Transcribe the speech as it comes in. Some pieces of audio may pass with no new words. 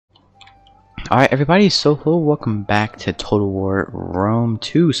Alright everybody, so hello, welcome back to Total War Rome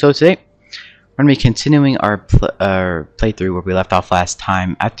 2. So today, we're going to be continuing our playthrough where we left off last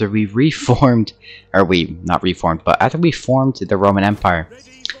time after we reformed, after we formed the Roman Empire.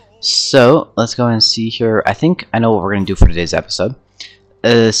 So, let's go and see here. I think I know what we're going to do for today's episode.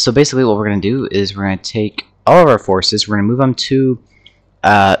 So basically what we're going to do is we're going to take all of our forces, we're going to move them to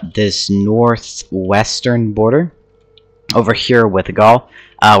this northwestern border over here with Gaul.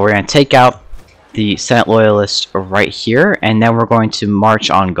 We're going to take out the Senate Loyalists right here, and then we're going to march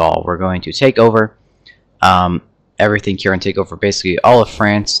on Gaul. We're going to take over everything here and take over basically all of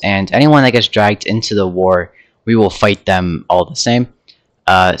France, and anyone that gets dragged into the war, we will fight them all the same.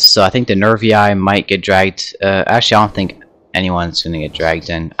 So I think the Nervii might get dragged. Actually, I don't think anyone's going to get dragged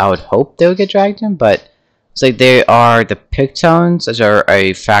in. I would hope they would get dragged in, but it's like they are the Pictones, which are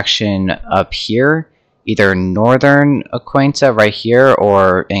a faction up here. Either northern Aquenta right here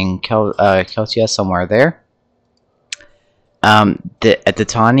or in Celtia somewhere there. The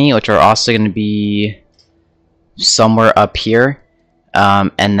Editani, which are also going to be somewhere up here.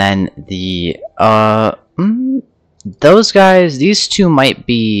 And then the those guys, these two might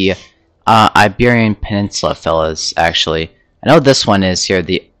be Iberian Peninsula fellas, actually. I know this one is here,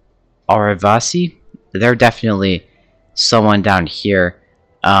 the Aravasi. They're definitely someone down here.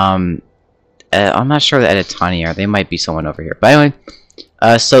 I'm not sure the Editani are. They might be someone over here. But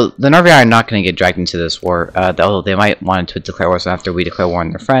anyway, so the Nervii are not going to get dragged into this war, although they might want to declare war after we declare war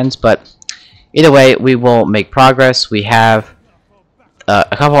on their friends. But either way, we will make progress. We have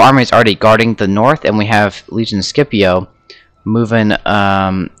a couple armies already guarding the north, and we have Legion Scipio moving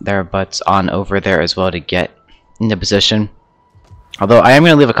their butts on over there as well to get into position. Although I am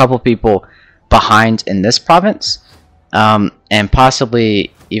going to leave a couple people behind in this province, and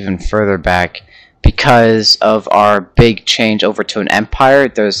possibly even further back, because of our big change over to an empire.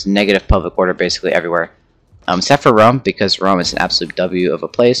 There's negative public order basically everywhere, except for Rome, because Rome is an absolute W of a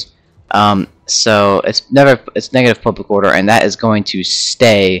place. So it's negative public order, and that is going to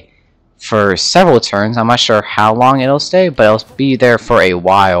stay for several turns. I'm not sure how long it'll stay, but it'll be there for a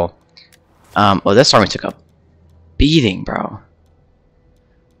while. Well, this army took a beating, bro.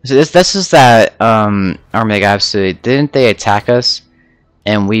 So this is that army that got absolutely. Didn't they attack us?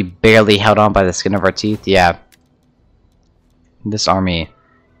 And we barely held on by the skin of our teeth. Yeah. This army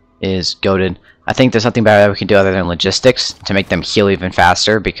is goated. I think there's something better that we can do other than logistics to make them heal even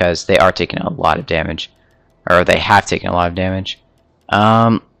faster, because they are taking a lot of damage. Or they have taken a lot of damage.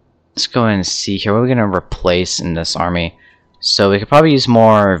 Let's go and see here. What are we going to replace in this army? So we could probably use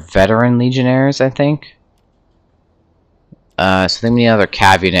more veteran legionnaires, I think. So I think we need another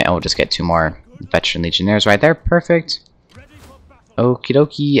cav unit, and we'll just get 2 more veteran legionnaires right there. Perfect. Okie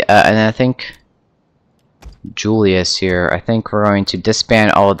dokie, and then I think Julius here, I think we're going to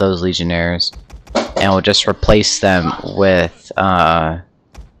disband all of those legionnaires, and we'll just replace them with,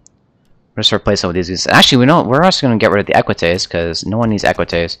 these guys. Actually, we're also going to get rid of the Equites, because no one needs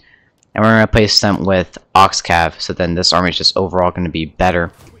Equites, and we're going to replace them with Oxcav, so then this army is just overall going to be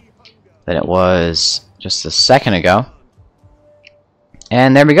better than it was just a second ago.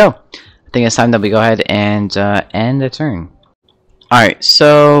 And there we go. I think it's time that we go ahead and end the turn. Alright,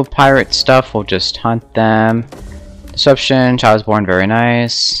 so pirate stuff, we'll just hunt them. Disruption, Child's Born, very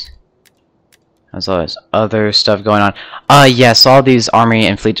nice. As well as other stuff going on. Yes, all these army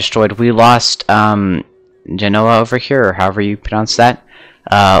and fleet destroyed. We lost Genoa over here, or however you pronounce that.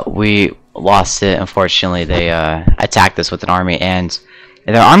 We lost it, unfortunately. They attacked us with an army, and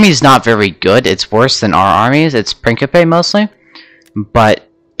their army is not very good. It's worse than our armies. It's Principe mostly, but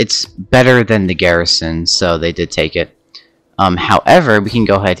it's better than the garrison, so they did take it. However, we can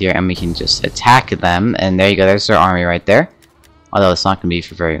go ahead here and we can just attack them, and there you go, there's their army right there. Although it's not going to be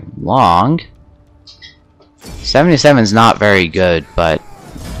for very long. 77 is not very good, but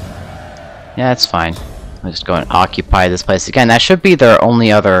yeah, it's fine. Let's just go and occupy this place again. That should be their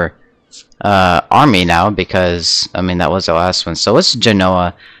only other army now, because, I mean, that was the last one. So it's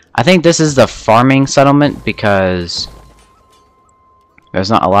Genoa. I think this is the farming settlement, because there's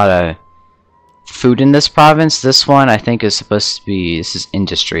not a lot of food in this province. This one I think is supposed to be, this is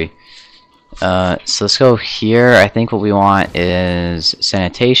industry. So let's go here. I think what we want is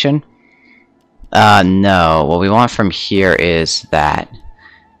sanitation. No, what we want from here is that.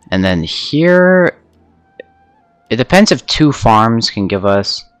 And then here, it depends if 2 farms can give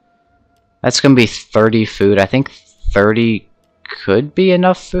us, that's gonna be 30 food. I think 30 could be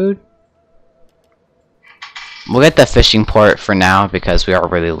enough food. We'll get the fishing port for now because we are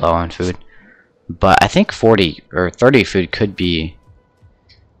really low on food. But I think 40 or 30 food could be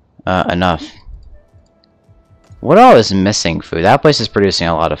enough. What all is missing food? That place is producing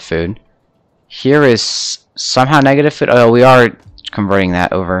a lot of food. Here is somehow negative food. Oh, we are converting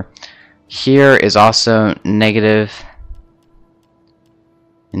that over. Here is also negative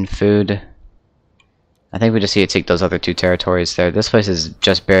in food. I think we just need to take those other two territories there. This place is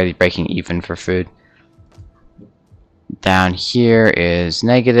just barely breaking even for food. Down here is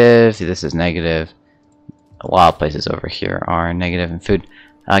negative. This is negative. A lot of places over here are negative in food.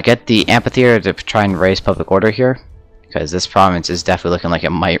 Get the amphitheater to try and raise public order here, because this province is definitely looking like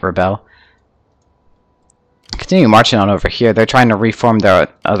it might rebel. Continue marching on over here. They're trying to reform their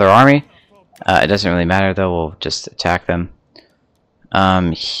other army. It doesn't really matter though. We'll just attack them.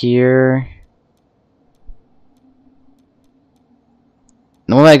 Here.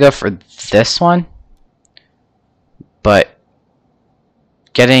 Normally I go for this one, but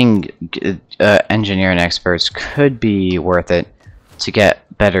getting engineering experts could be worth it to get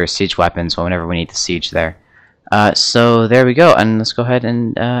better siege weapons whenever we need to siege there. So there we go, and let's go ahead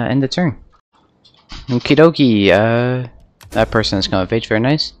and end the turn. Okie dokie, that person is coming of age, very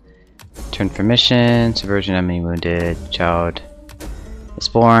nice. Turn for mission, subversion, enemy wounded, child is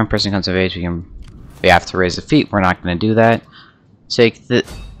born, person comes of age, we have to raise the feet, we're not going to do that. Take this,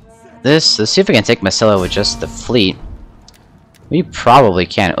 let's see if we can take Massilla with just the fleet. We probably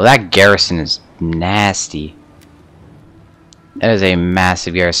can. Oh, that garrison is nasty. That is a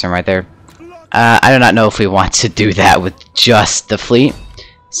massive garrison right there. I do not know if we want to do that with just the fleet.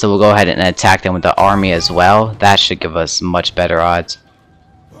 So we'll go ahead and attack them with the army as well. That should give us much better odds.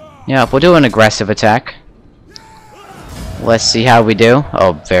 Yeah, we'll do an aggressive attack. Let's see how we do.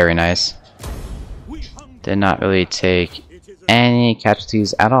 Oh, very nice. Did not really take any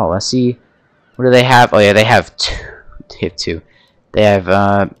casualties at all. Let's see. What do they have? Oh yeah, they have two. They have two. They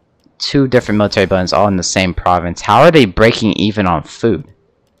have two different military buttons all in the same province. How are they breaking even on food?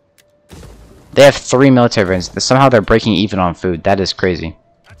 They have 3 military buttons. Somehow they're breaking even on food. That is crazy.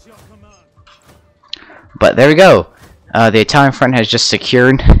 But there we go. The Italian front has just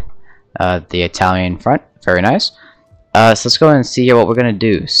secured the Italian front. Very nice. So let's go and see what we're going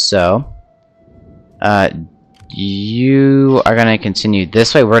to do. So, you are going to continue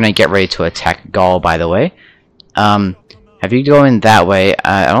this way. We're going to get ready to attack Gaul, by the way. Have you going that way?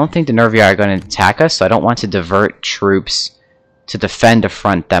 I don't think the Nervii are going to attack us, so I don't want to divert troops to defend a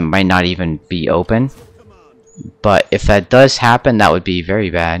front that might not even be open. But if that does happen, that would be very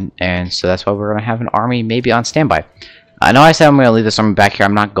bad, and so that's why we're going to have an army maybe on standby. I know I said I'm going to leave this army back here.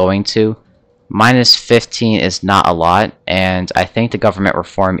 I'm not going to. Minus 15 is not a lot, and I think the government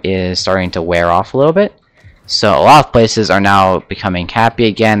reform is starting to wear off a little bit. So a lot of places are now becoming happy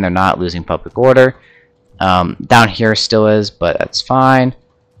again. They're not losing public order. Down here still is, but that's fine.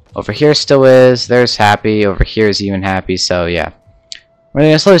 Over here still is. There's happy. Over here is even happy. So yeah, we're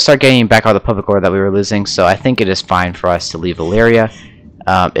going to slowly start getting back all the public order that we were losing. So I think it is fine for us to leave Illyria.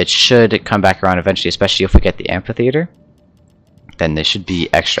 It should come back around eventually, especially if we get the amphitheater. Then they should be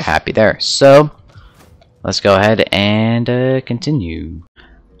extra happy there. So let's go ahead and continue.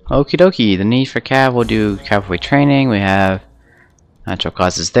 Okie dokie, the need for cav, we'll do cavalry training. We have natural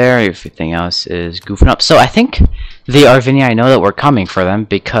causes there. Everything else is goofing up. So I think the Arvinia, I know that we're coming for them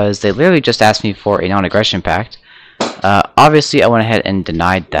because they literally just asked me for a non-aggression pact. Obviously I went ahead and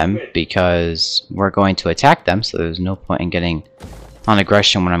denied them because we're going to attack them, so there's no point in getting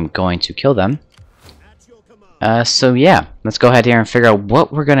non-aggression when I'm going to kill them. So yeah, let's go ahead here and figure out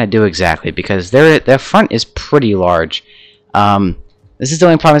what we're gonna do exactly, because their front is pretty large. This is the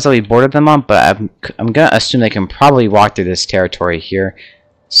only province that we bordered them on, but I'm gonna assume they can probably walk through this territory here.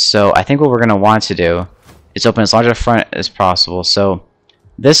 So I think what we're gonna want to do is open as large a front as possible. So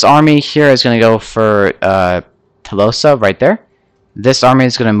this army here is gonna go for Tolosa right there. This army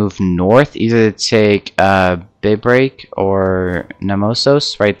is gonna move north, either to take Bibrake or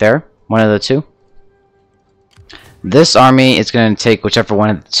Nemosos right there, one of the two. This army is going to take whichever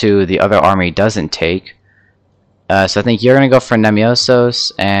one of the two the other army doesn't take. So I think you're going to go for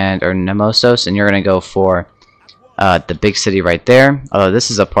Nemosos, and you're going to go for the big city right there. Although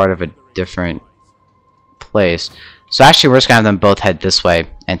this is a part of a different place. So actually we're just going to have them both head this way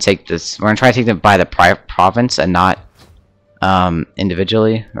and take this. We're going to try to take them by the province and not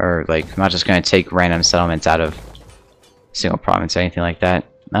individually. Or like, I'm not just going to take random settlements out of a single province or anything like that.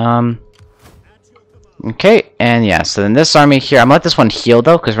 Okay, and yeah, so then this army here, I'm gonna let this one heal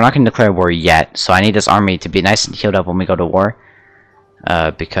though, because we're not gonna declare war yet. So I need this army to be nice and healed up when we go to war,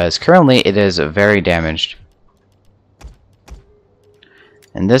 because currently it is very damaged.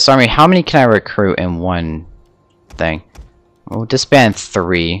 And this army, how many can I recruit in one thing? We'll disband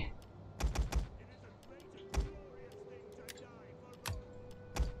 3.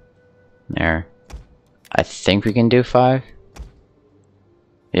 There. I think we can do 5.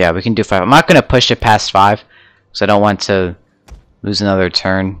 Yeah, we can do 5. I'm not gonna push it past 5 because I don't want to lose another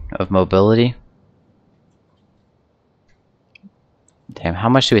turn of mobility. Damn, how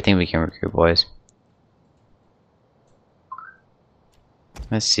much do we think we can recruit, boys?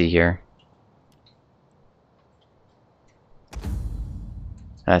 Let's see here.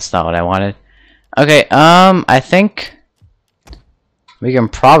 That's not what I wanted. Okay, I think we can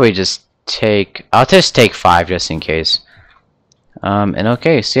probably just take... I'll just take 5 just in case. And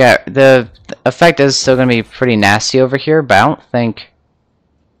okay, so yeah, the effect is still gonna be pretty nasty over here, but I don't think...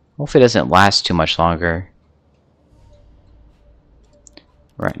 Hopefully it doesn't last too much longer.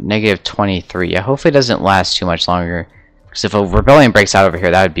 Right, negative 23. Yeah, hopefully it doesn't last too much longer. Because if a rebellion breaks out over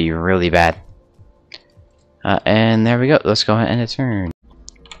here, that would be really bad. And there we go. Let's go ahead and end the turn.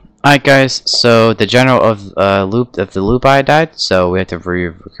 Alright guys, so the general of the Lupi died, so we have to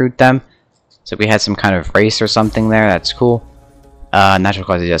recruit them. So we had some kind of race or something there, that's cool. Natural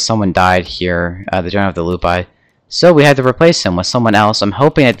causes, yeah, someone died here, the general of the Lupi. So we had to replace him with someone else. I'm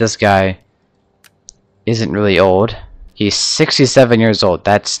hoping that this guy isn't really old. He's 67 years old,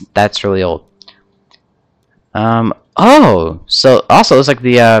 that's really old. Oh, so also it looks like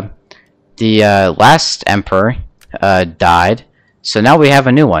the last emperor died. So now we have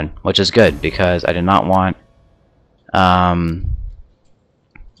a new one, which is good because I did not want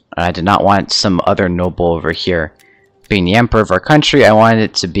some other noble over here being the emperor of our country. I wanted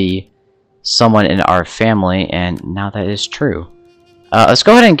it to be someone in our family, and now that is true. Let's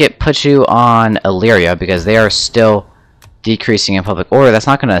go ahead and put you on Illyria because they are still decreasing in public order. That's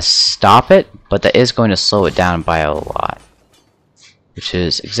not going to stop it, but that is going to slow it down by a lot, which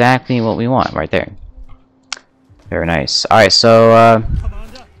is exactly what we want right there. Very nice. Alright, so,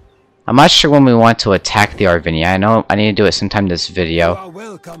 I'm not sure when we want to attack the Arvinia. I know I need to do it sometime this video.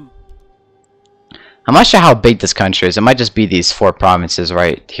 I'm not sure how big this country is. It might just be these 4 provinces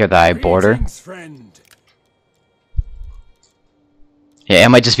right here that I border. Yeah, it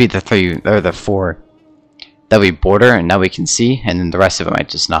might just be the 3 or the 4 that we border and that we can see, and then the rest of it might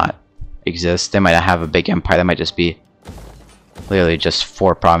just not exist. They might not have a big empire. That might just be literally just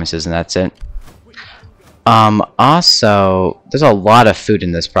 4 provinces and that's it. Also, there's a lot of food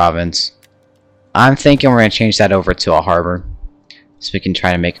in this province. I'm thinking we're going to change that over to a harbor, so we can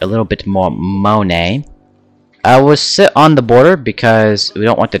try to make a little bit more money. We'll sit on the border because we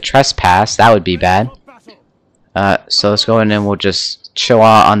don't want to trespass. That would be bad. So let's go in and we'll just chill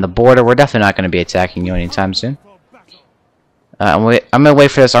out on the border. We're definitely not going to be attacking you anytime soon. I'm going to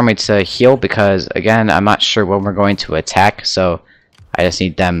wait for this army to heal because, again, I'm not sure when we're going to attack, so I just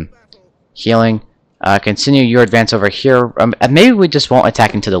need them healing. Continue your advance over here. Maybe we just won't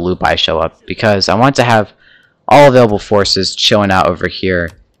attack until the Lupi show up, because I want to have all available forces chilling out over here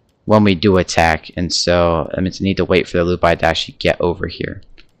when we do attack, and so I need to wait for the Lupi to actually get over here.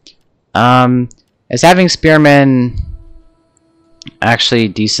 Is having spearmen actually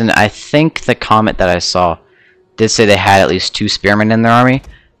decent? I think the comment that I saw did say they had at least 2 spearmen in their army,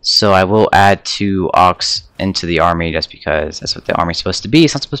 so I will add 2 ox into the army just because that's what the army's supposed to be.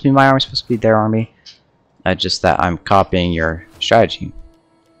 It's not supposed to be my army, it's supposed to be their army. Just that I'm copying your strategy.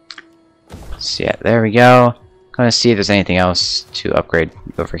 So yeah, there we go. Gonna see if there's anything else to upgrade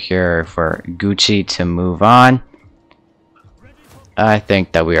over here for Gucci to move on. I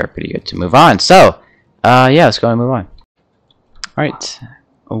think that we are pretty good to move on. So, yeah, let's go and move on. Alright.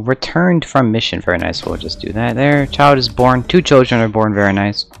 Returned from mission. Very nice. We'll just do that there. Child is born. 2 children are born. Very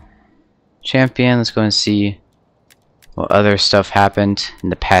nice. Champion. Let's go and see what other stuff happened in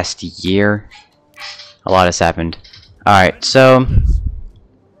the past year. A lot has happened. Alright, so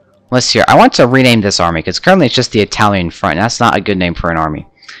let's see here. I want to rename this army because currently it's just the Italian front. And that's not a good name for an army.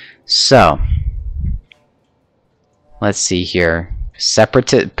 So let's see here.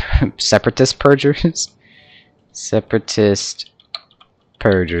 Separatist purgers. Separatist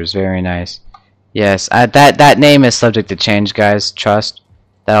purgers. Very nice. Yes, that name is subject to change, guys. Trust.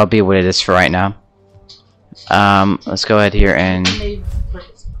 That'll be what it is for right now. Let's go ahead here and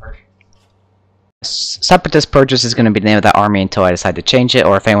Separatist Purchase is going to be the name of that army until I decide to change it,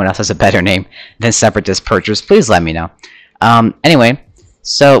 or if anyone else has a better name than Separatist Purchase, please let me know. Anyway,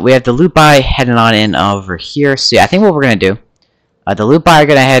 so we have the Lupi heading on in over here. So yeah, I think what we're going to do, the Lupi are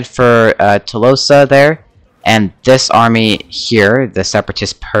going to head for Tolosa there, and this army here, the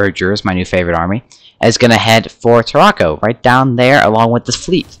Separatist Purgers, my new favorite army, is going to head for Tarraco, right down there along with the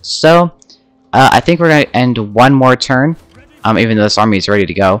fleet. So I think we're going to end one more turn, even though this army is ready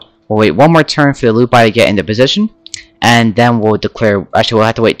to go. We'll wait one more turn for the Lupi to get into position, and then we'll declare... Actually, we'll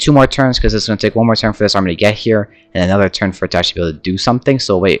have to wait 2 more turns, because it's going to take 1 more turn for this army to get here, and another turn for it to actually be able to do something.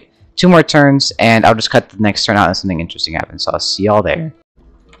 So we'll wait 2 more turns, and I'll just cut the next turn out and something interesting happens. So I'll see y'all there.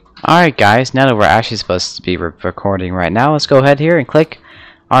 Alright guys, now that we're actually supposed to be recording right now, let's go ahead here and click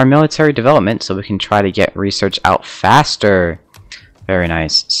our military development so we can try to get research out faster. Very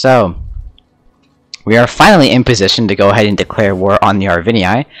nice. So, we are finally in position to go ahead and declare war on the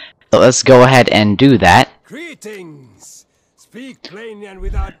Arvinii. So let's go ahead and do that. Greetings. Speak plainly and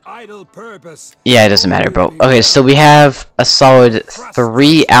without idle purpose. Yeah, it doesn't matter, bro. Okay, so we have a solid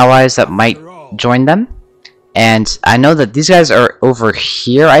 3 allies that might join them. And I know that these guys are over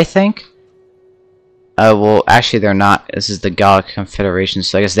here, I think. Well, actually they're not. This is the Gallic Confederation,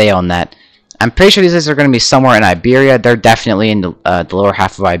 so I guess they own that. I'm pretty sure these guys are going to be somewhere in Iberia. They're definitely in the lower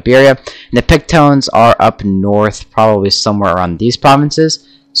half of Iberia. And the Pictones are up north, probably somewhere around these provinces.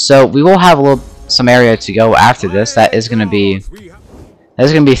 So we will have some area to go after this. That is going to be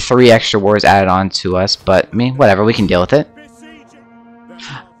 3 extra wars added on to us, but I mean, whatever, we can deal with it.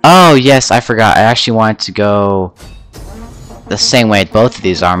 Oh, yes, I forgot. I actually wanted to go the same way at both of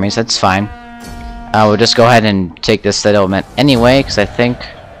these armies. That's fine. We'll just go ahead and take this settlement anyway, because I think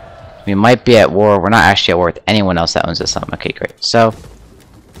we might be at war. We're not actually at war with anyone else that owns this settlement. Okay, great. So,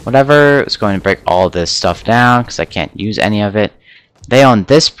 whatever. Let's go ahead and break all this stuff down, because I can't use any of it. They own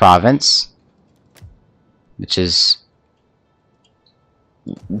this province, which is...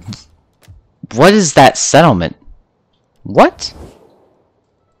 What is that settlement? What?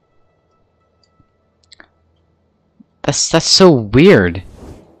 That's so weird.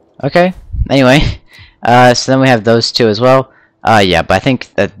 Okay. Anyway, so then we have those two as well. Yeah, but I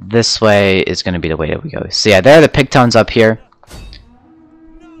think that this way is going to be the way that we go. So yeah, there are the Pictones up here.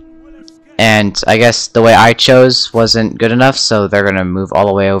 And I guess the way I chose wasn't good enough, so they're going to move all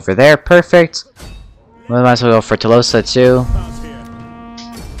the way over there. Perfect. We might as well go for Tolosa too.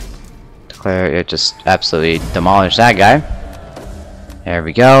 Declare it, just absolutely demolish that guy. There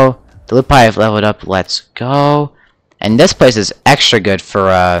we go. The Lupi have leveled up. Let's go. And this place is extra good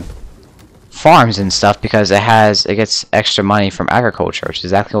for farms and stuff because it gets extra money from agriculture, which is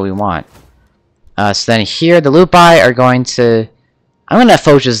exactly what we want. So then here, the Lupi are going to... I'm going to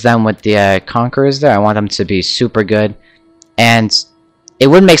focus them with the Conquerors there. I want them to be super good. And it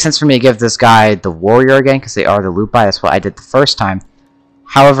wouldn't make sense for me to give this guy the Warrior again because they are the Lupi. That's what I did the first time.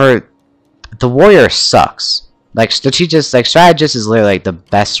 However, the Warrior sucks. Like, Strategist is literally like the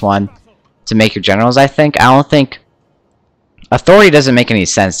best one to make your generals, I think. I don't think... Authority doesn't make any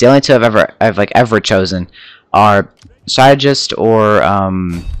sense. The only two I've ever chosen are Strategist or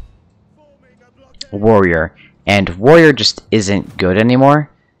Warrior, and Warrior just isn't good anymore.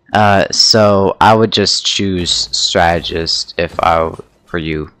 So I would just choose Strategist if I were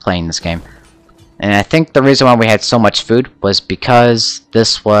you playing this game. And I think the reason why we had so much food was because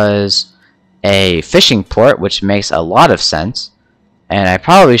this was a fishing port, which makes a lot of sense. And I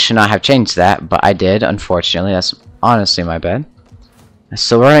probably should not have changed that, but I did, unfortunately. That's honestly my bad.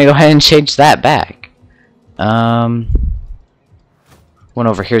 So we're gonna go ahead and change that back. One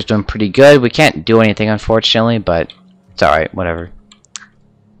over here is doing pretty good. We can't do anything, unfortunately, but it's alright, whatever.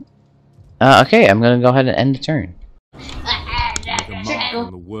 Okay, I'm gonna go ahead and end the turn. Make a mark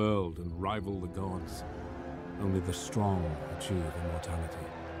on the world and rival the gods. Only the strong achieve immortality.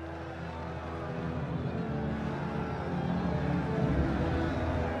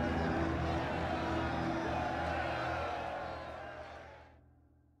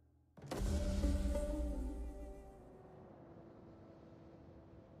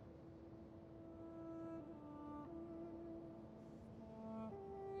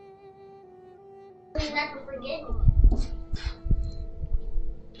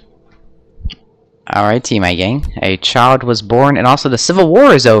 Alrighty, my gang. A child was born, and also the Civil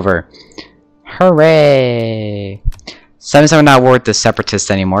War is over. Hooray! Sevens are not war with the Separatists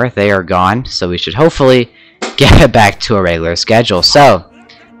anymore. They are gone, so we should hopefully get back to a regular schedule. So,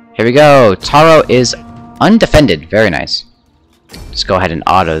 here we go. Taro is undefended. Very nice. Let's go ahead and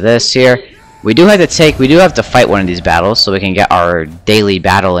auto this here. We do have to fight one of these battles, so we can get our daily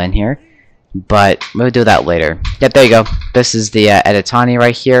battle in here. But we'll do that later. Yep, there you go. This is the Editani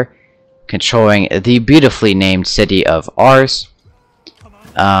right here, controlling the beautifully named city of Ars.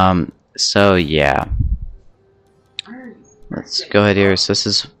 So yeah. Let's go ahead here. So this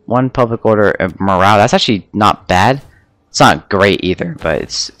is one public order of morale. That's actually not bad. It's not great either, but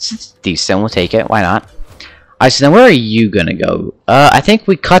it's decent. We'll take it. Why not? Alright, so then where are you gonna go? I think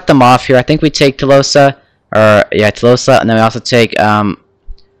we cut them off here. I think we take Tolosa, Tolosa, and then we also take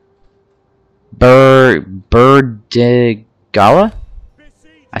Burdigala?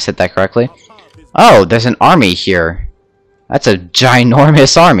 I said that correctly. Oh, there's an army here. That's a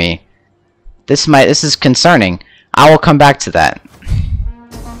ginormous army. This is concerning. I will come back to that.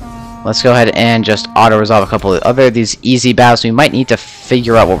 let's go ahead and just auto-resolve a couple of these easy battles. We might need to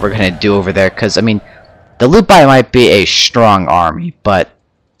figure out what we're going to do over there, because, I mean, the Lupi might be a strong army, but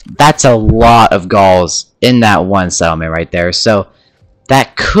that's a lot of Gauls in that one settlement right there, so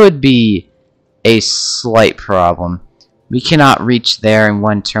that could be a slight problem. We cannot reach there in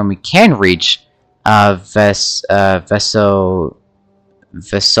one turn. We can reach Vesontio?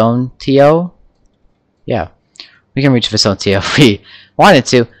 Yeah, we can reach Vesontio if we wanted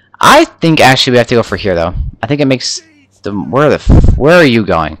to. I think actually we have to go for here though. I think it makes the where are you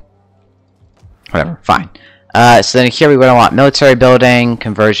going? Whatever, fine. So then here we're going to want military building,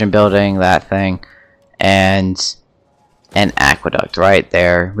 conversion building, that thing, and an aqueduct right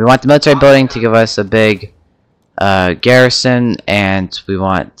there. We want the military building to give us a big garrison, and we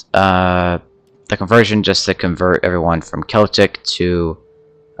want the conversion just to convert everyone from Celtic to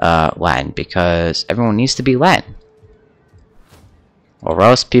Latin, because everyone needs to be Latin. Or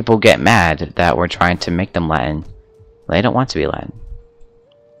else people get mad that we're trying to make them Latin. They don't want to be Latin.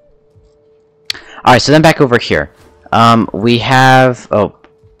 Alright, so then back over here. We have...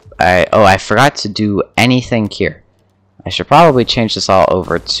 I forgot to do anything here. I should probably change this all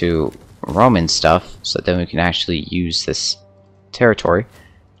over to Roman stuff, so then we can actually use this territory.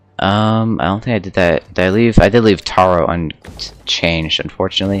 I don't think I did that. Did I leave? I did leave Taro unchanged,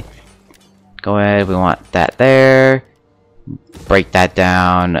 unfortunately. Go ahead, we want that there. Break that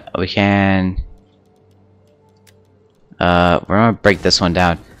down. We can... we're gonna break this one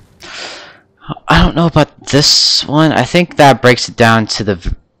down. I don't know about this one. I think that breaks it down to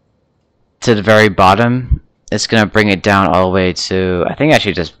the very bottom. It's gonna bring it down all the way to... I think it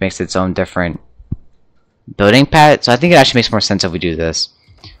actually just makes its own different building pad. So I think it actually makes more sense if we do this.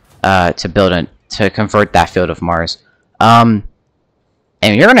 To convert that field of Mars. And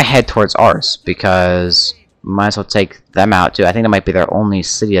you're gonna head towards ours, because might as well take them out too. I think that might be their only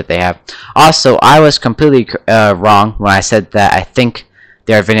city that they have. Also, I was completely wrong when I said that I think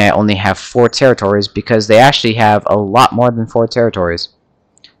the Arvini only have 4 territories, because they actually have a lot more than 4 territories.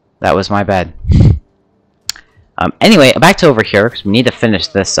 That was my bad. Anyway, back to over here, because we need to finish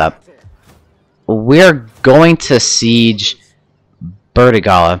this up. We're going to siege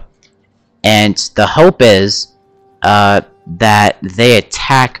Bertigala, and the hope is that they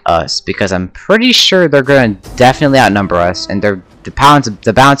attack us, because I'm pretty sure they're going to definitely outnumber us, and the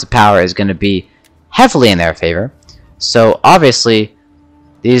balance of power is going to be heavily in their favor. So obviously,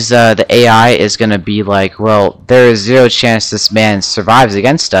 the AI is going to be like, well, there is 0 chance this man survives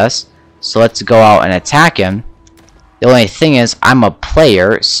against us, so let's go out and attack him. The only thing is, I'm a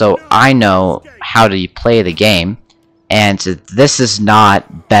player, so I know how to play the game, and this is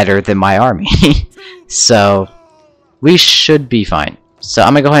not better than my army. So we should be fine. So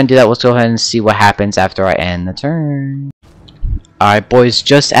I'm gonna go ahead and do that. Let's go ahead and see what happens after I end the turn. Alright boys,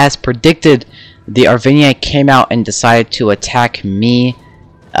 just as predicted, the Arvinia came out and decided to attack me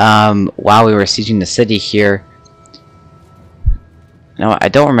while we were sieging the city here. Now, what I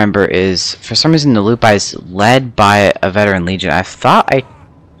don't remember is, for some reason, the Lupi is led by a veteran legion. I thought I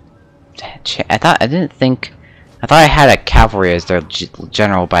had a cavalry as their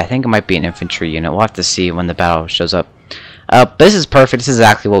general, but I think it might be an infantry unit. We'll have to see when the battle shows up. But this is perfect. This is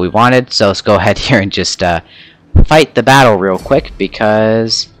exactly what we wanted. So let's go ahead here and just fight the battle real quick,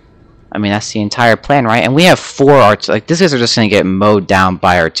 because I mean that's the entire plan, right? And we have 4 artillery. Like, these guys are just gonna get mowed down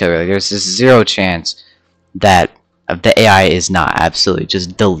by artillery. There's just 0 chance that the AI is not absolutely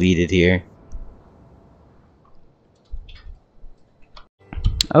just deleted here.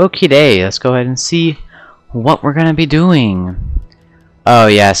 Okie day, let's go ahead and see what we're gonna be doing. Oh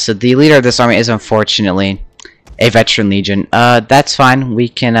yeah, so the leader of this army is unfortunately a veteran legion. That's fine. We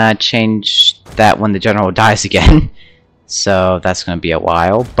can change that when the general dies again. So that's gonna be a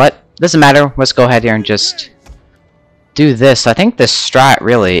while, but doesn't matter. Let's go ahead here and just do this. I think the strat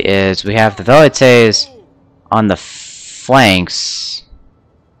really is we have the Velites on the flanks.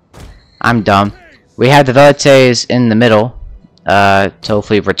 I'm dumb. We have the Velites in the middle to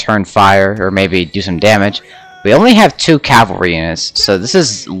hopefully return fire or maybe do some damage. We only have 2 cavalry units, so this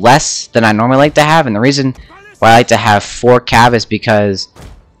is less than I normally like to have, and the reason why I like to have 4 cav is because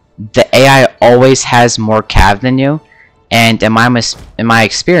the AI always has more cav than you, and in my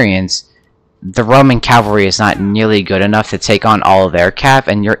experience, the Roman cavalry is not nearly good enough to take on all of their cav,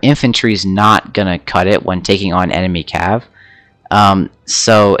 and your infantry is not gonna cut it when taking on enemy cav.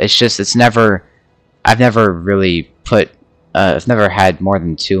 So it's never, I've never really put, I've never had more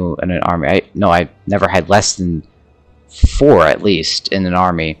than 2 in an army. I've never had less than 4 at least in an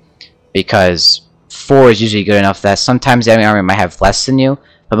army, because 4 is usually good enough that sometimes the enemy army might have less than you,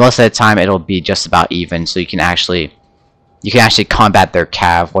 but most of the time it'll be just about even, so you can actually you can actually combat their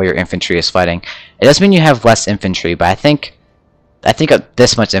cav while your infantry is fighting. It doesn't mean you have less infantry, but I think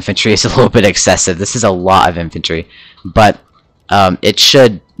this much infantry is a little bit excessive. This is a lot of infantry, but it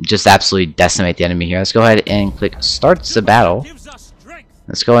should just absolutely decimate the enemy here. Let's go ahead and click Start the Battle.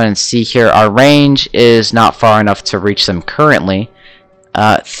 Let's go ahead and see here. Our range is not far enough to reach them currently.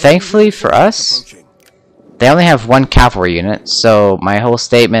 Thankfully for us, they only have one cavalry unit, so my whole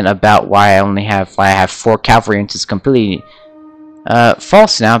statement about why I have 4 cavalry units is completely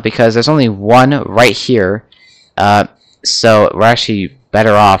false now, because there's only one right here. So we're actually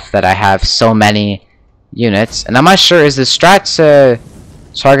better off that I have so many units. And I'm not sure, is the strat to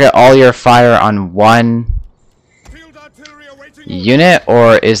target all your fire on one unit,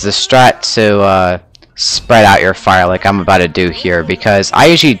 or is the strat to spread out your fire like I'm about to do here? Because I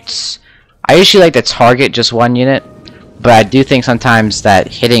usually like to target just one unit, but I do think sometimes that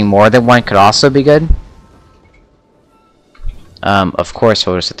hitting more than one could also be good. Of course,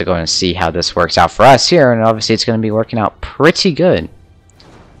 we'll just have to go and see how this works out for us here, and obviously it's going to be working out pretty good.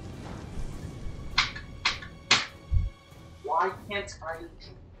 Why can't I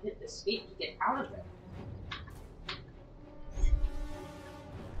hit escape to get out of it?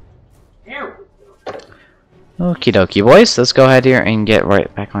 There we go. Okie dokie, boys. Let's go ahead here and get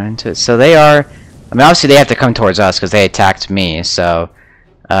right back on into it. So they are, I mean, obviously they have to come towards us because they attacked me, so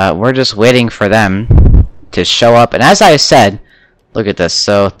we're just waiting for them to show up. And as I said, look at this.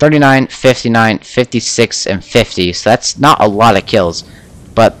 So 39, 59, 56, and 50. So that's not a lot of kills.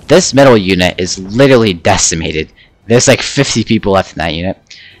 But this middle unit is literally decimated. There's like 50 people left in that unit.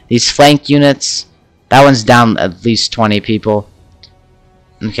 These flank units, that one's down at least 20 people.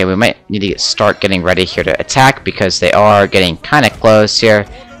 Okay, we might need to start getting ready here to attack because they are getting kind of close here.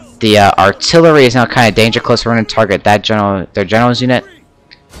 The artillery is now kind of danger close. We're going to target that their general's unit.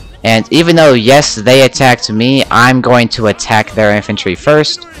 And even though, yes, they attacked me, I'm going to attack their infantry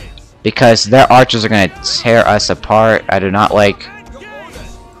first because their archers are going to tear us apart. I do not want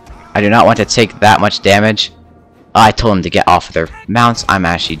to take that much damage. I told them to get off of their mounts. I'm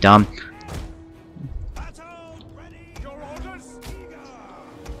actually dumb.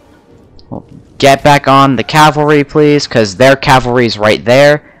 Get back on the cavalry, please, because their cavalry is right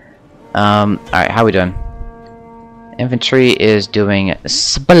there. Alright, how we doing? Infantry is doing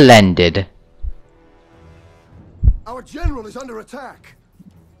splendid. Our general is under attack.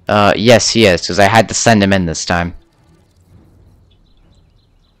 Yes, he is, because I had to send him in this time.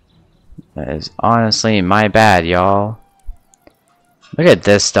 That is honestly my bad, y'all. Look at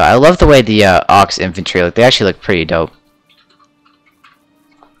this, though. I love the way the Ox infantry look. They actually look pretty dope.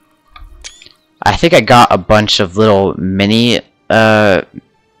 I think I got a bunch of little mini, like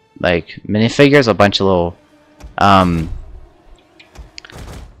minifigures, a bunch of little,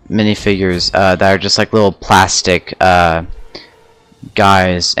 minifigures, that are just like little plastic,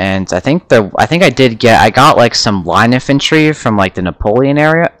 guys, and I think I got like some line infantry from like the Napoleon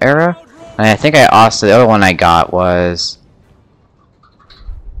era, and I think the other one I got was,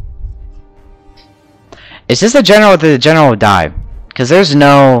 is this the general, or did the general die? Because there's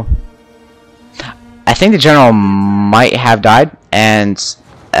no, I think the general might have died, and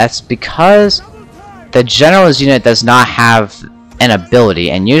that's because the general's unit does not have an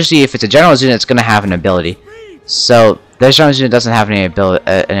ability, and usually if it's a general's unit, it's going to have an ability. So this general's unit doesn't have any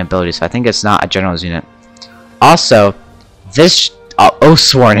ability, so I think it's not a general's unit. Also, this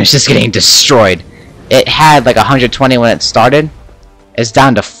Oathsworn is just getting destroyed. It had like 120 when it started. It's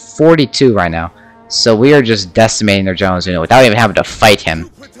down to 42 right now. So we are just decimating their general's unit without even having to fight him.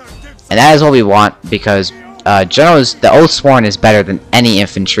 And that is what we want, because the Oathsworn is better than any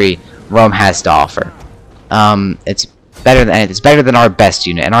infantry Rome has to offer. It's better than our best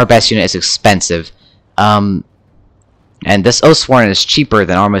unit, and our best unit is expensive. And this Oathsworn is cheaper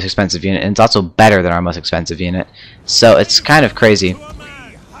than our most expensive unit, and it's also better than our most expensive unit. So it's kind of crazy.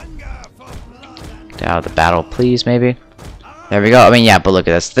 Get out of the battle, please, maybe. There we go. I mean, yeah, but look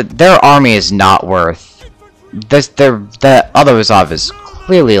at this. Their army is not worth. The other Resolve is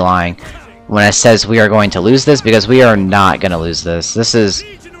clearly lying when it says we are going to lose this, because we are not going to lose this. This is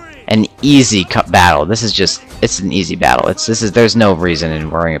an easy battle. This is just, it's an easy battle. There's no reason in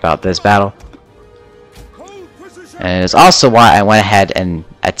worrying about this battle. And it's also why I went ahead and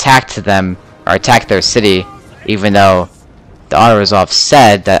attacked them, or attacked their city, even though the auto-resolve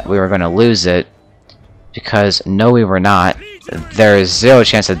said that we were going to lose it, because no, we were not. There is zero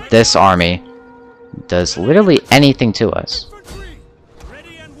chance that this army does literally anything to us.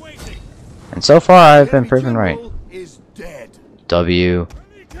 And so far, I've been proven right. W.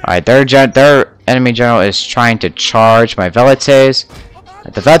 Alright, their enemy general is trying to charge my Velites.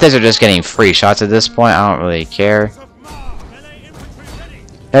 The Velites are just getting free shots at this point. I don't really care.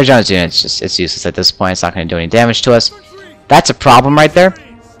 Their Jones unit, it's useless at this point. It's not going to do any damage to us. That's a problem right there.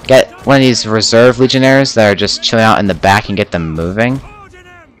 Get one of these reserve legionnaires that are just chilling out in the back and get them moving.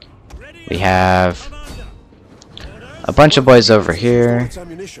 We have a bunch of boys over here.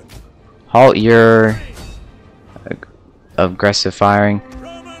 Halt your aggressive firing.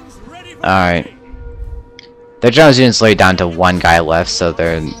 Alright. Their Jones unit's laid down to one guy left, so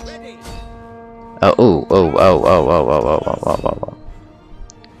they're...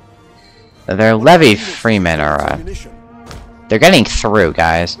 Their levy freemen are, they're getting through,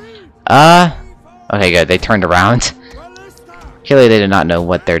 guys. Okay, good. They turned around. Clearly, they do not know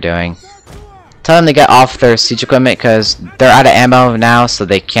what they're doing. Tell them to get off their siege equipment, because they're out of ammo now, so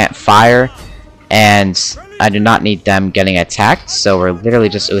they can't fire. And I do not need them getting attacked, so we're literally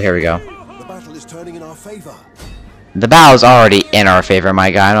just... Oh, here we go. The battle is turning in our favor. The battle's already in our favor,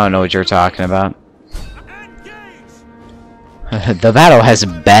 my guy. I don't know what you're talking about. The battle has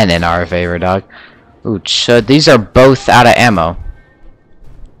been in our favor, dog. Ooh, these are both out of ammo.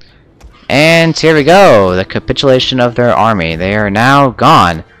 And here we go. The capitulation of their army. They are now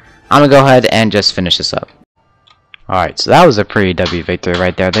gone. I'm gonna go ahead and just finish this up. Alright, so that was a pretty W victory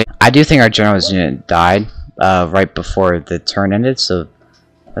right there. I do think our general's unit died right before the turn ended, so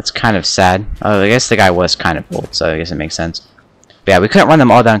that's kind of sad. I guess the guy was kind of old, so I guess it makes sense. But yeah, we couldn't run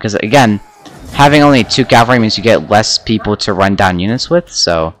them all down because, again, having only 2 cavalry means you get less people to run down units with,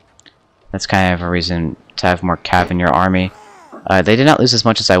 so that's kind of a reason to have more cav in your army. They did not lose as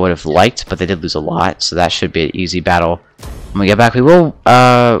much as I would have liked, but they did lose a lot, so that should be an easy battle. When we get back, we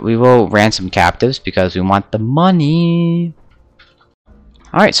will ransom captives because we want the money.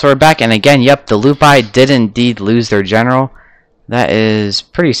 Alright, so we're back, and again, yep, the Lupi did indeed lose their general. That is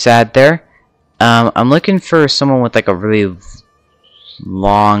pretty sad there. I'm looking for someone with like a really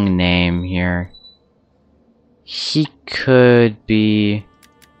long name here. He could be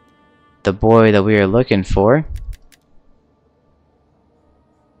the boy that we are looking for.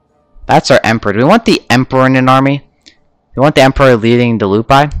 That's our emperor. Do we want the emperor in an army? We want the emperor leading the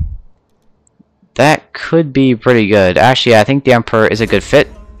Lupi? That could be pretty good. Actually, I think the emperor is a good fit.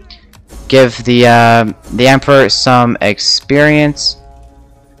 Give the emperor some experience.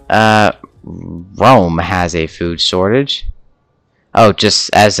 Rome has a food shortage. Oh, just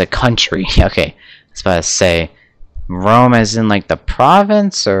as a country. Okay, I was about to say Rome as in like the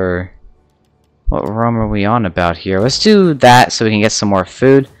province, or what Rome are we on about here? Let's do that so we can get some more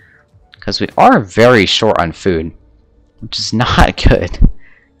food, because we are very short on food, which is not good.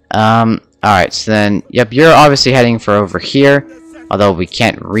 Alright, so then, yep, you're obviously heading for over here, although we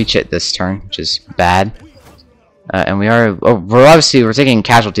can't reach it this turn, which is bad. And we're taking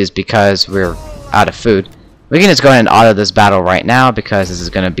casualties because we're out of food. We can just go ahead and auto this battle right now because this is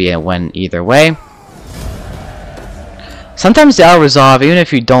going to be a win either way. Sometimes the auto-resolve, even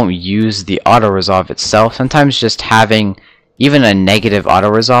if you don't use the auto-resolve itself, sometimes just having even a negative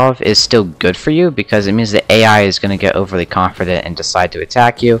auto-resolve is still good for you because it means the AI is going to get overly confident and decide to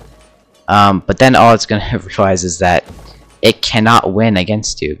attack you. But then all it's going to realize is that it cannot win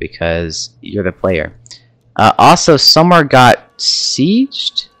against you because you're the player. Also, somewhere got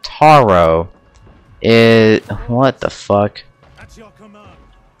sieged? Taro is... What the fuck?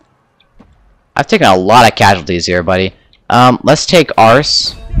 I've taken a lot of casualties here, buddy. Let's take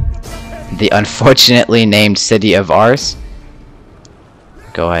Ars. The unfortunately named city of Ars.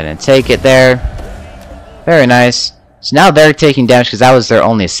 Go ahead and take it there. Very nice. So now they're taking damage because that was their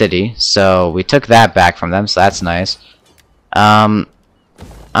only city. So we took that back from them, so that's nice. I'm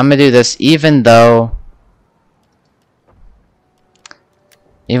gonna do this even though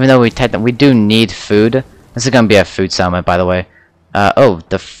we do need food. This is gonna be a food settlement, by the way. Oh,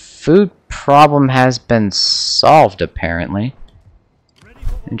 the food problem has been solved apparently.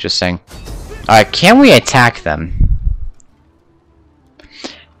 Interesting. Alright, can we attack them?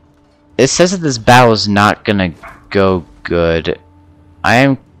 It says that this battle is not gonna go good. I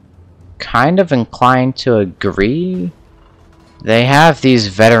am kind of inclined to agree. They have these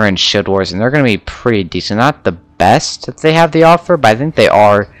veteran shield wars, and they're gonna be pretty decent. Not the best that they have to offer, but I think they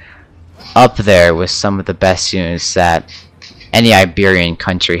are up there with some of the best units that any Iberian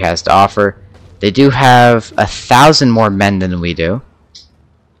country has to offer. They do have 1,000 more men than we do.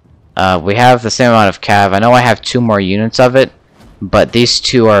 We have the same amount of cav. I know I have 2 more units of it, but these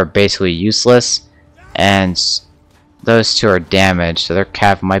 2 are basically useless, and those 2 are damaged, so their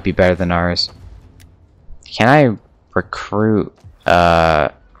cav might be better than ours. Can I recruit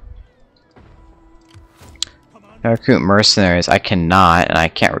mercenaries? I cannot, and I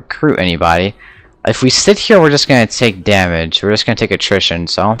can't recruit anybody. If we sit here, we're just gonna take damage. We're just gonna take attrition,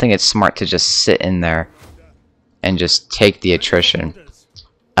 so I don't think it's smart to just sit in there and just take the attrition.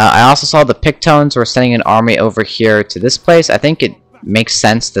 I also saw the Pictones were sending an army over here to this place. I think it makes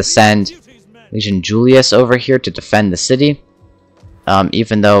sense to send Legion Julius over here to defend the city.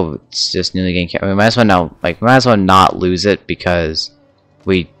 Even though it's just newly getting we might as well not lose it because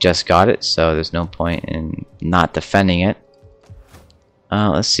we just got it, so there's no point in not defending it.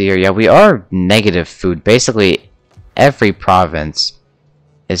 Let's see here. Yeah, we are negative food. Basically, every province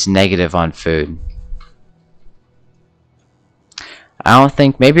is negative on food. I don't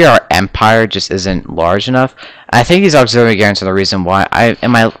think, maybe our empire just isn't large enough. I think these auxiliary garrisons are the reason why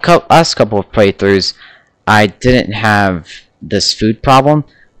in my last couple of playthroughs, I didn't have this food problem,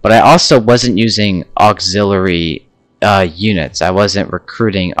 but I also wasn't using auxiliary units. I wasn't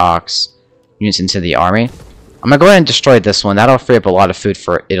recruiting aux units into the army. I'm gonna go ahead and destroy this one. That'll free up a lot of food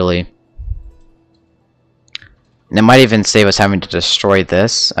for Italy. And it might even save us having to destroy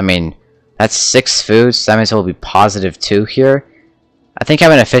this. I mean, that's 6 food, so that means it will be positive 2 here. I think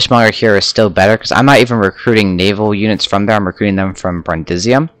having a fishmonger here is still better, because I'm not even recruiting naval units from there. I'm recruiting them from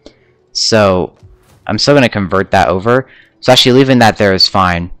Brundisium. So, I'm still going to convert that over. So actually leaving that there is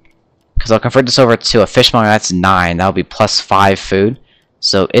fine. Because I'll convert this over to a fishmonger, that's 9. That'll be plus 5 food.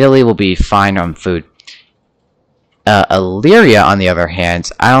 So, Italy will be fine on food. Illyria, on the other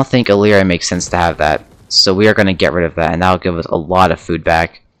hand, I don't think Illyria makes sense to have that. So we are going to get rid of that, and that'll give us a lot of food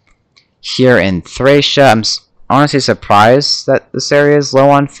back. Here in Thracia, I'm honestly surprised that this area is low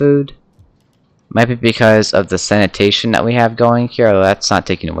on food. Might be because of the sanitation that we have going here, although that's not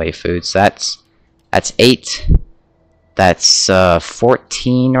taking away food. So that's 8. That's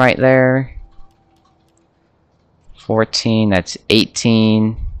 14 right there. 14, that's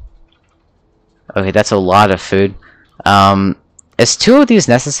 18. Okay, that's a lot of food. Is 2 of these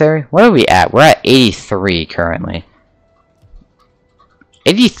necessary? Where are we at? We're at 83 currently.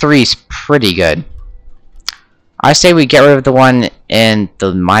 83 is pretty good. I say we get rid of the one in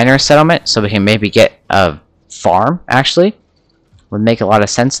the minor settlement so we can maybe get a farm, actually. Would make a lot of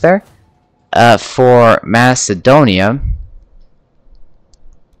sense there. For Macedonia,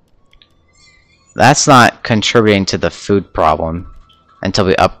 that's not contributing to the food problem until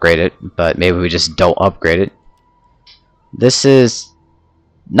we upgrade it, but maybe we just don't upgrade it. This is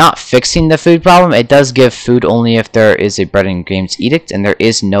not fixing the food problem. It does give food only if there is a bread and games edict, and there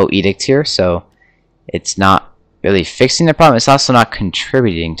is no edict here, so it's not really fixing the problem. It's also not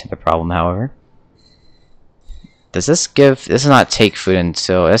contributing to the problem, however. Does this give... This does not take food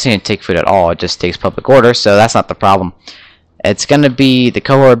until... It doesn't even take food at all. It just takes public order, so that's not the problem. It's going to be the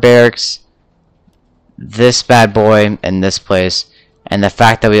cohort barracks, this bad boy, and this place. And the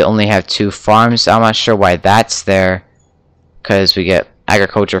fact that we only have 2 farms, I'm not sure why that's there. Because we get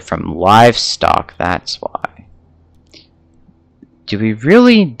agriculture from livestock, that's why. Do we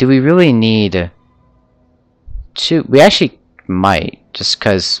really need to... We actually might, just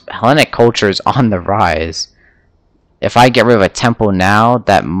because Hellenic culture is on the rise. If I get rid of a temple now,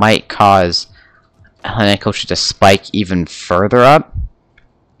 that might cause Hellenic culture to spike even further up.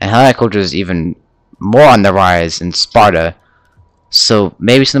 And Hellenic culture is even more on the rise in Sparta. So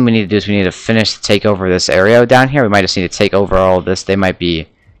maybe something we need to do is we need to finish the takeover of this area down here. We might just need to take over all of this. They might be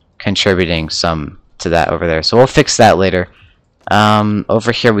contributing some to that over there. So we'll fix that later.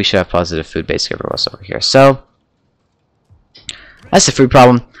 Over here we should have positive food basically everywhere else over here. So that's the food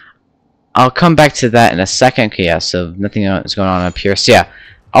problem. I'll come back to that in a second. Okay, yeah, so nothing is going on up here. So yeah,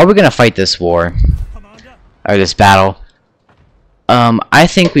 are we going to fight this war? Or this battle? I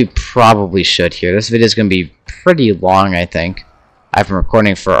think we probably should here. This video is going to be pretty long, I think. I've been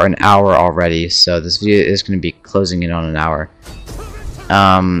recording for an hour already, so this video is going to be closing in on an hour.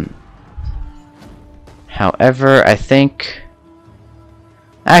 However, I think...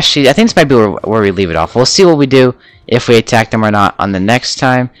 Actually, I think this might be where we leave it off. We'll see what we do, if we attack them or not, on the next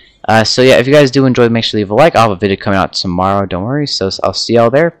time. So yeah, if you guys do enjoy, make sure to leave a like. I'll have a video coming out tomorrow, don't worry. So I'll see y'all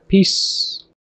there. Peace!